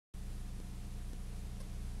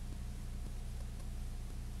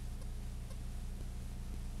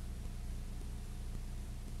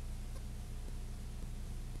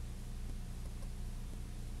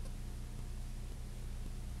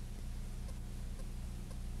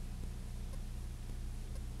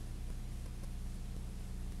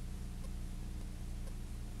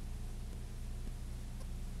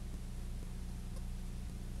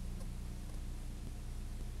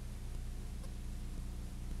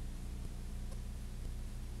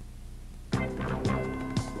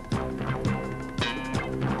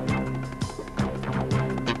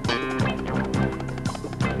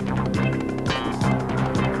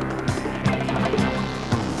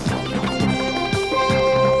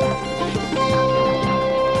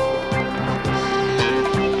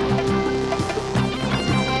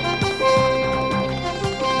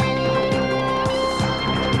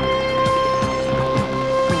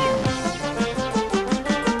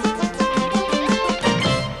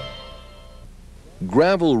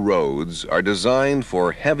Gravel roads are designed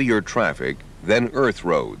for heavier traffic than earth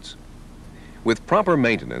roads. With proper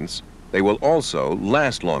maintenance, they will also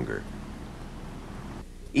last longer.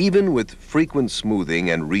 Even with frequent smoothing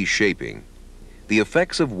and reshaping, the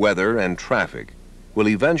effects of weather and traffic will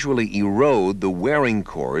eventually erode the wearing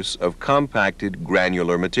course of compacted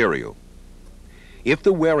granular material. If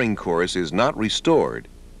the wearing course is not restored,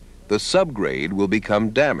 the subgrade will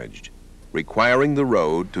become damaged, requiring the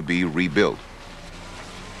road to be rebuilt.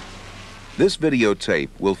 This videotape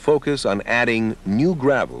will focus on adding new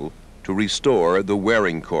gravel to restore the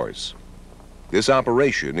wearing course. This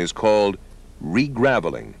operation is called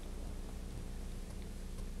regraveling.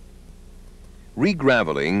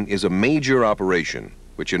 Regraveling is a major operation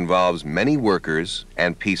which involves many workers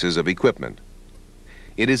and pieces of equipment.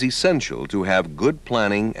 It is essential to have good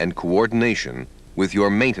planning and coordination with your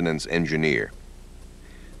maintenance engineer.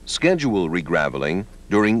 Schedule regraveling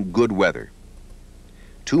during good weather.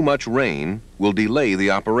 Too much rain will delay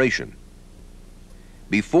the operation.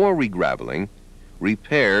 Before regraveling,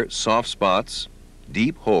 repair soft spots,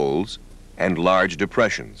 deep holes, and large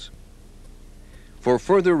depressions. For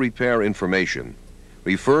further repair information,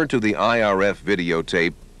 refer to the IRF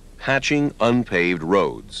videotape, Patching Unpaved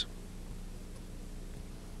Roads.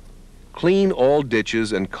 Clean all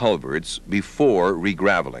ditches and culverts before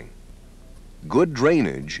regraveling. Good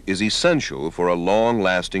drainage is essential for a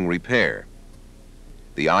long-lasting repair.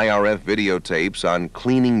 The IRF videotapes on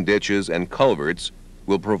cleaning ditches and culverts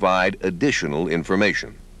will provide additional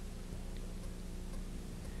information.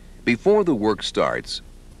 Before the work starts,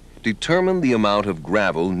 determine the amount of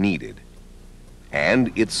gravel needed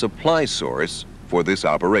and its supply source for this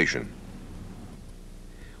operation.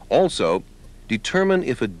 Also, determine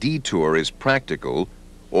if a detour is practical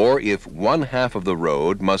or if one half of the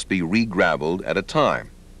road must be regraveled at a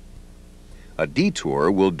time. A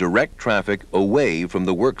detour will direct traffic away from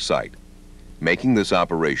the work site, making this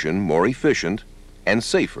operation more efficient and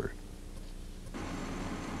safer.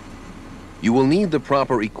 You will need the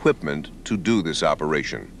proper equipment to do this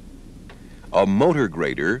operation. A motor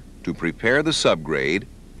grader to prepare the subgrade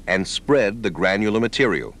and spread the granular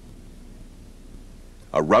material.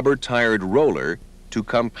 A rubber-tired roller to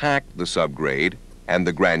compact the subgrade and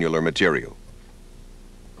the granular material.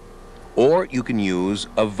 Or you can use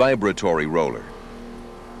a vibratory roller.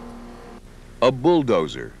 A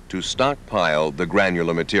bulldozer to stockpile the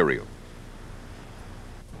granular material.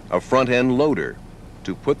 A front-end loader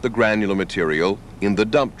to put the granular material in the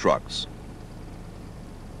dump trucks.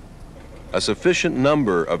 A sufficient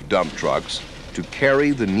number of dump trucks to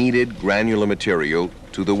carry the needed granular material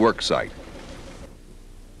to the work site.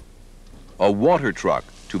 A water truck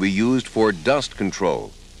to be used for dust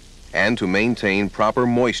control and to maintain proper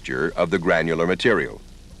moisture of the granular material.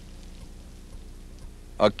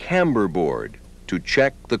 A camber board to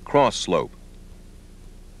check the cross slope.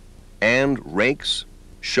 And rakes,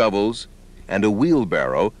 shovels, and a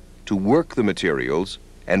wheelbarrow to work the materials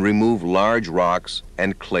and remove large rocks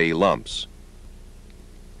and clay lumps.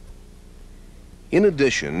 In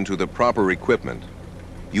addition to the proper equipment,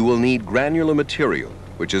 you will need granular material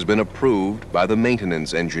which has been approved by the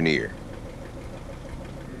maintenance engineer.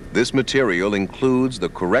 This material includes the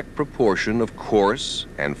correct proportion of coarse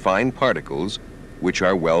and fine particles which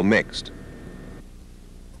are well mixed.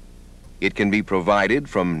 It can be provided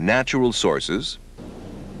from natural sources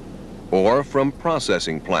or from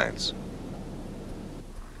processing plants.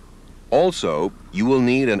 Also, you will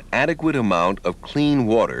need an adequate amount of clean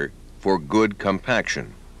water for good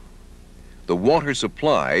compaction. The water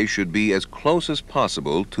supply should be as close as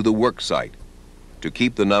possible to the work site to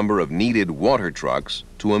keep the number of needed water trucks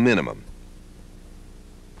to a minimum.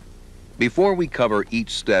 Before we cover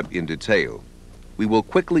each step in detail, we will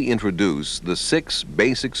quickly introduce the 6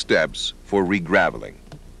 basic steps for regraveling.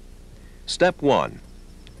 Step 1.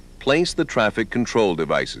 Place the traffic control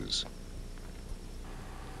devices.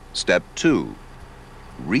 Step 2.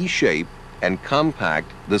 Reshape and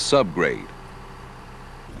compact the subgrade.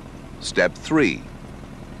 Step 3.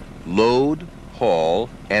 Load, haul,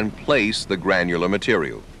 and place the granular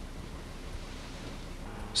material.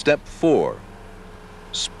 Step 4.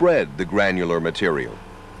 Spread the granular material.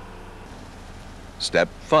 Step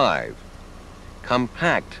 5.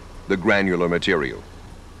 Compact the granular material.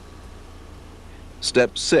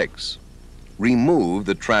 Step 6. Remove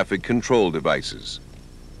the traffic control devices.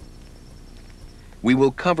 We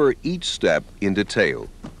will cover each step in detail.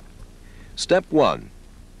 Step 1.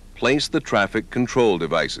 Place the traffic control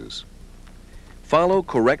devices. Follow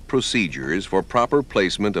correct procedures for proper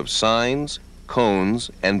placement of signs,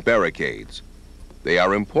 cones, and barricades. They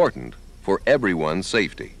are important for everyone's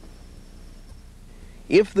safety.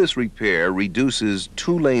 If this repair reduces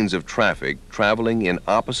 2 lanes of traffic traveling in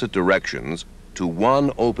opposite directions to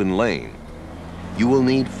 1 open lane, you will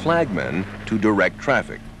need flagmen to direct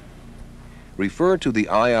traffic. Refer to the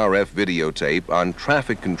IRF videotape on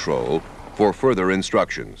traffic control for further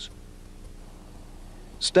instructions.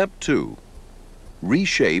 Step 2.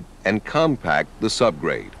 Reshape and compact the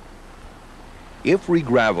subgrade. If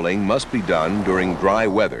regraveling must be done during dry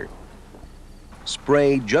weather,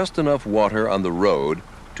 spray just enough water on the road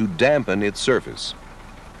to dampen its surface.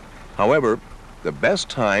 However, the best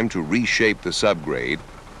time to reshape the subgrade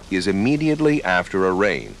is immediately after a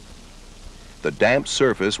rain. The damp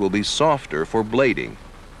surface will be softer for blading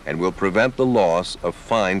and will prevent the loss of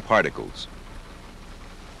fine particles.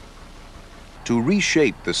 To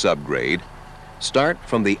reshape the subgrade, start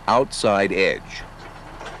from the outside edge.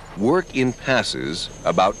 Work in passes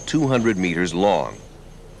about 200 meters long.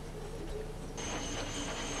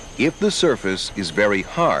 If the surface is very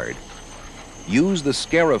hard, use the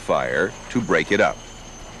scarifier to break it up.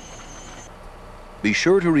 Be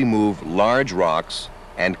sure to remove large rocks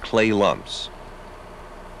and clay lumps.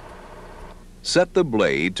 Set the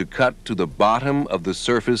blade to cut to the bottom of the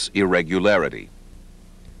surface irregularity.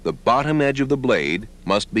 The bottom edge of the blade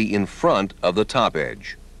must be in front of the top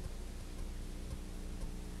edge.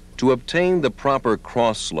 To obtain the proper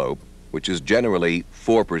cross slope, which is generally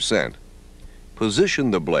 4%, position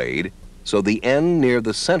the blade so the end near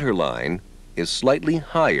the center line is slightly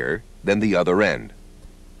higher than the other end.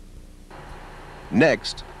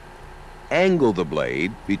 Next, angle the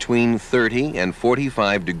blade between 30 and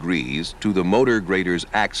 45 degrees to the motor grader's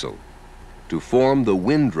axle to form the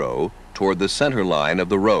windrow toward the center line of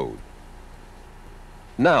the road.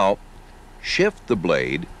 Now, shift the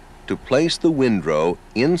blade to place the windrow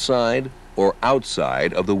inside or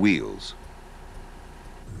outside of the wheels.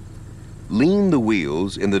 Lean the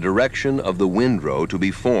wheels in the direction of the windrow to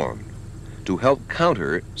be formed to help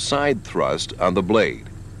counter side thrust on the blade.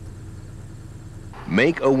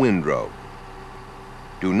 Make a windrow.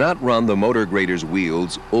 Do not run the motor grader's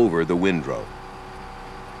wheels over the windrow.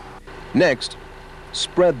 Next,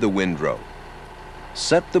 spread the windrow.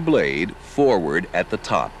 Set the blade forward at the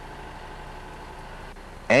top.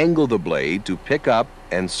 Angle the blade to pick up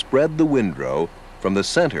and spread the windrow from the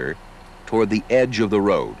center toward the edge of the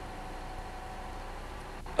road.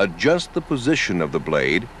 Adjust the position of the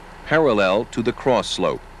blade parallel to the cross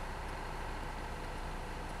slope.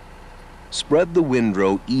 Spread the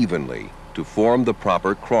windrow evenly to form the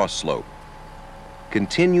proper cross slope.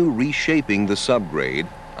 Continue reshaping the subgrade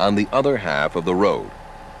on the other half of the road.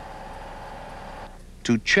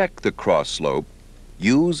 To check the cross slope,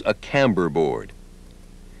 use a camber board.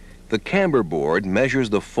 The camber board measures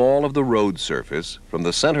the fall of the road surface from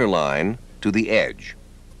the center line to the edge.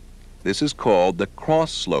 This is called the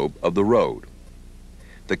cross slope of the road.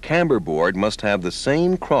 The camber board must have the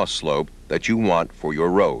same cross slope that you want for your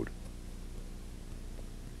road.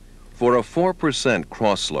 For a 4%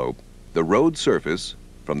 cross slope, the road surface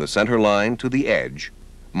from the center line to the edge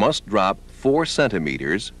must drop 4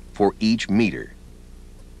 centimeters for each meter.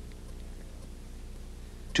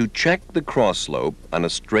 To check the cross slope on a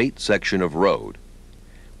straight section of road,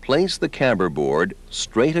 place the camber board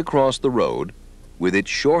straight across the road with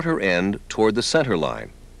its shorter end toward the center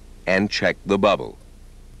line and check the bubble.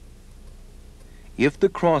 If the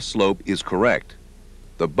cross slope is correct,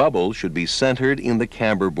 the bubble should be centered in the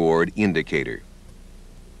camber board indicator.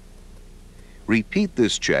 Repeat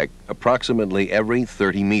this check approximately every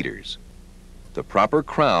 30 meters. The proper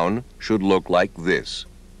crown should look like this.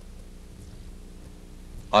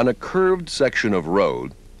 On a curved section of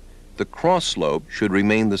road, the cross slope should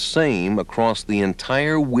remain the same across the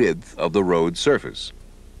entire width of the road surface.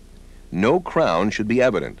 No crown should be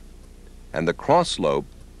evident, and the cross slope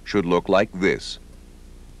should look like this.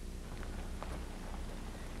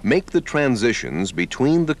 Make the transitions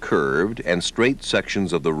between the curved and straight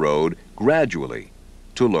sections of the road gradually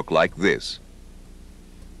to look like this.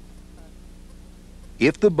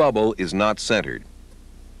 If the bubble is not centered,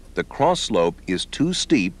 the cross slope is too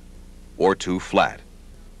steep or too flat.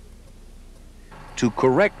 To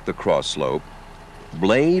correct the cross slope,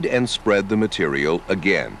 blade and spread the material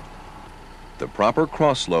again. The proper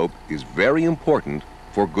cross slope is very important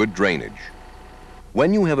for good drainage.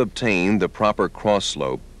 When you have obtained the proper cross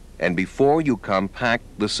slope and before you compact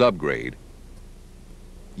the subgrade,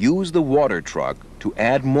 use the water truck to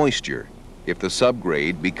add moisture if the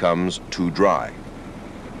subgrade becomes too dry.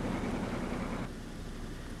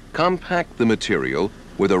 Compact the material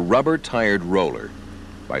with a rubber-tired roller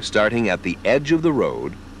by starting at the edge of the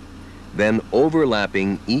road, then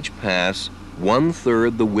overlapping each pass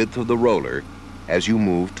 1/3 the width of the roller as you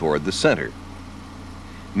move toward the center.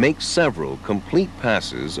 Make several complete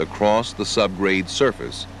passes across the subgrade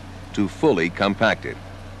surface to fully compact it.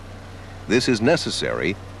 This is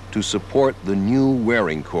necessary to support the new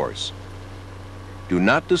wearing course. Do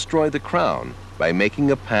not destroy the crown by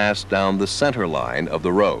making a pass down the center line of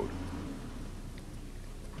the road.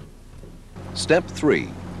 Step 3.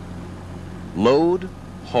 Load,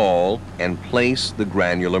 haul, and place the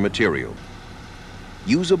granular material.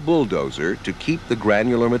 Use a bulldozer to keep the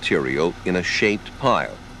granular material in a shaped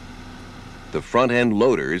pile. The front-end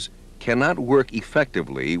loaders cannot work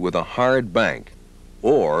effectively with a hard bank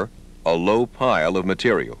or a low pile of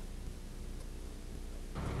material.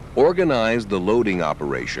 Organize the loading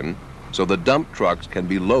operation so the dump trucks can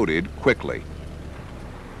be loaded quickly.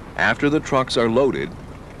 After the trucks are loaded,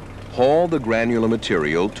 haul the granular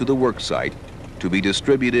material to the work site to be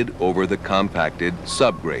distributed over the compacted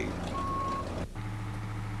subgrade.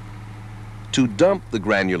 To dump the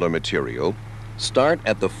granular material, start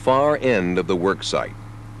at the far end of the work site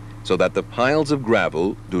so that the piles of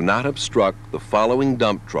gravel do not obstruct the following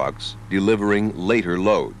dump trucks delivering later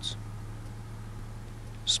loads.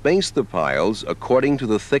 Space the piles according to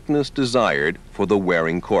the thickness desired for the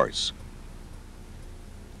wearing course.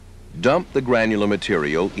 Dump the granular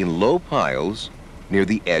material in low piles near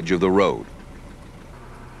the edge of the road.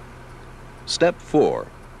 Step 4.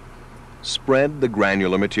 Spread the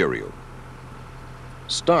granular material.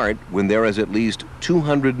 Start when there is at least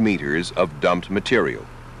 200 meters of dumped material.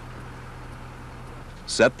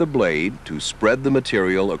 Set the blade to spread the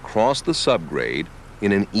material across the subgrade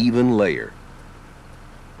in an even layer.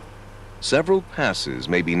 Several passes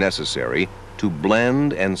may be necessary to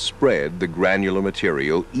blend and spread the granular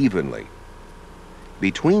material evenly.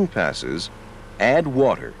 Between passes, add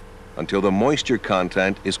water until the moisture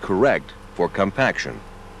content is correct for compaction.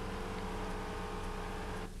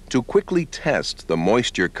 To quickly test the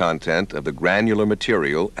moisture content of the granular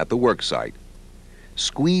material at the work site,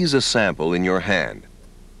 squeeze a sample in your hand.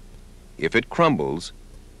 If it crumbles,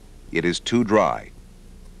 it is too dry.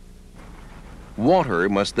 Water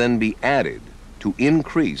must then be added to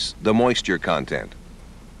increase the moisture content.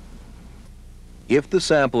 If the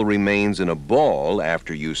sample remains in a ball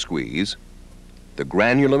after you squeeze, the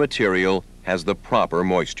granular material has the proper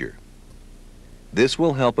moisture. This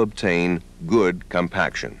will help obtain good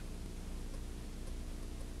compaction.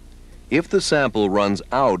 If the sample runs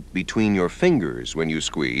out between your fingers when you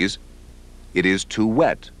squeeze, it is too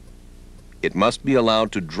wet. It must be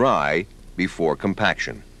allowed to dry before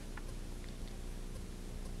compaction.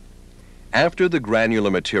 After the granular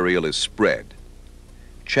material is spread,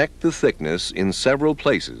 check the thickness in several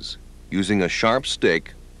places using a sharp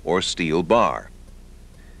stick or steel bar.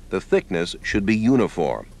 The thickness should be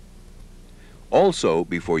uniform. Also,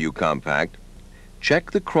 before you compact,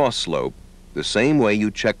 check the cross slope the same way you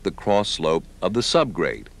check the cross slope of the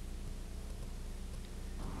subgrade.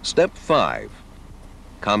 Step 5.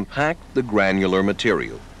 Compact the granular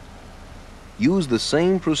material. Use the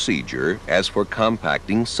same procedure as for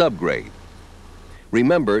compacting subgrade.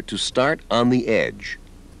 Remember to start on the edge,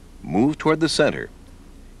 move toward the center,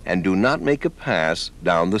 and do not make a pass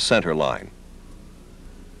down the center line.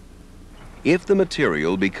 If the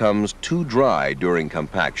material becomes too dry during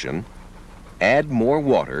compaction, add more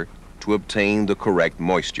water to obtain the correct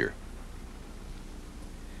moisture.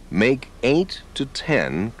 Make 8 to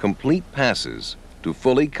 10 complete passes to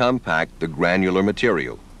fully compact the granular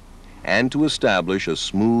material and to establish a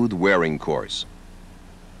smooth wearing course.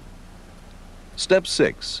 Step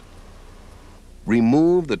 6.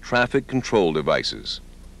 Remove the traffic control devices.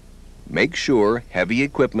 Make sure heavy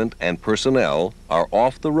equipment and personnel are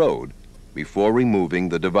off the road before removing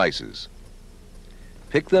the devices.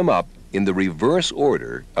 Pick them up in the reverse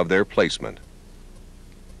order of their placement.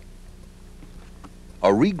 A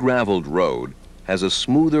regraveled road has a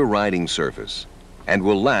smoother riding surface and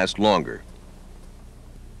will last longer.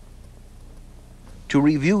 To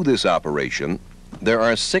review this operation, there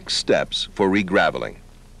are 6 steps for regraveling.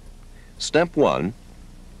 Step 1,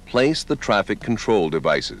 place the traffic control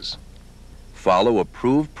devices. Follow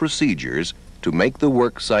approved procedures to make the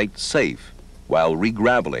work site safe while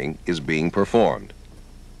regraveling is being performed.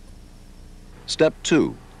 Step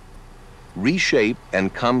 2, reshape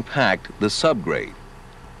and compact the subgrade.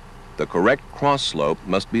 The correct cross slope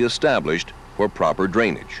must be established for proper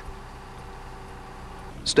drainage.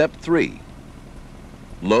 Step 3,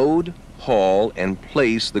 load, haul, and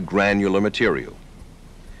place the granular material.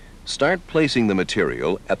 Start placing the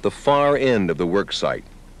material at the far end of the work site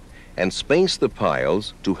and space the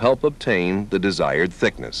piles to help obtain the desired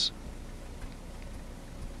thickness.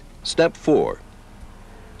 Step 4,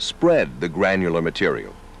 spread the granular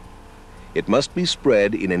material. It must be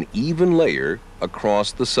spread in an even layer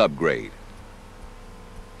across the subgrade.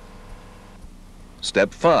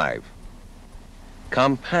 Step 5.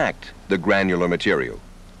 Compact the granular material.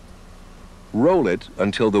 Roll it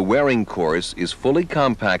until the wearing course is fully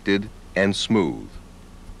compacted and smooth.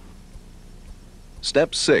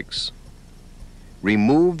 Step 6.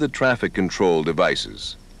 Remove the traffic control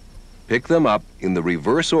devices. Pick them up in the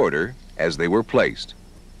reverse order as they were placed.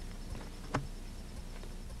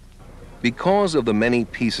 Because of the many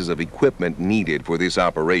pieces of equipment needed for this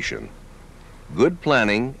operation, good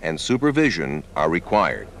planning and supervision are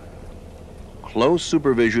required. Close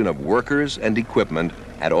supervision of workers and equipment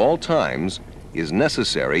at all times is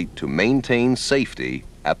necessary to maintain safety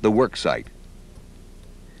at the work site.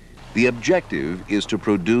 The objective is to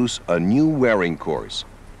produce a new wearing course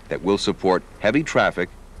that will support heavy traffic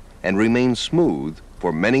and remain smooth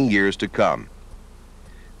for many years to come.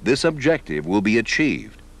 This objective will be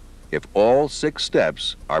achieved if all 6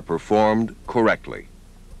 steps are performed correctly.